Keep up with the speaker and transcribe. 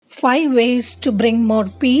5 ways to bring more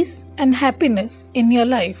peace and happiness in your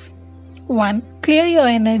life. 1. Clear your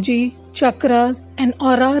energy, chakras, and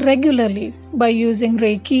aura regularly by using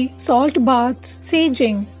Reiki, salt baths,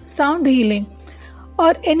 saging, sound healing,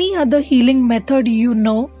 or any other healing method you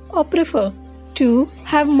know or prefer. 2.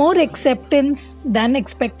 Have more acceptance than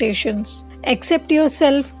expectations. Accept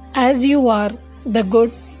yourself as you are, the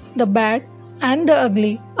good, the bad, and the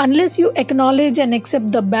ugly. Unless you acknowledge and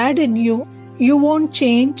accept the bad in you, you won't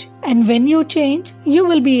change, and when you change, you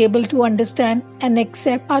will be able to understand and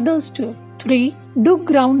accept others too. 3. Do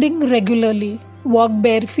grounding regularly. Walk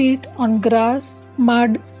bare feet on grass,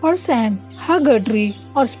 mud, or sand. Hug a tree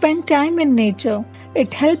or spend time in nature.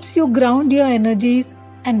 It helps you ground your energies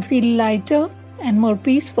and feel lighter and more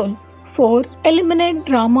peaceful. 4. Eliminate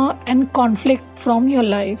drama and conflict from your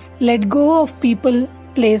life. Let go of people,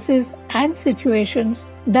 places, and situations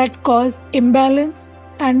that cause imbalance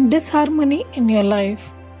and disharmony in your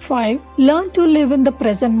life. 5. Learn to live in the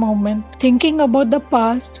present moment. Thinking about the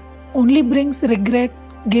past only brings regret,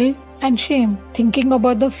 guilt, and shame. Thinking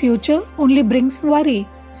about the future only brings worry.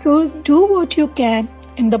 So do what you can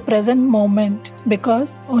in the present moment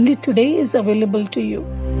because only today is available to you.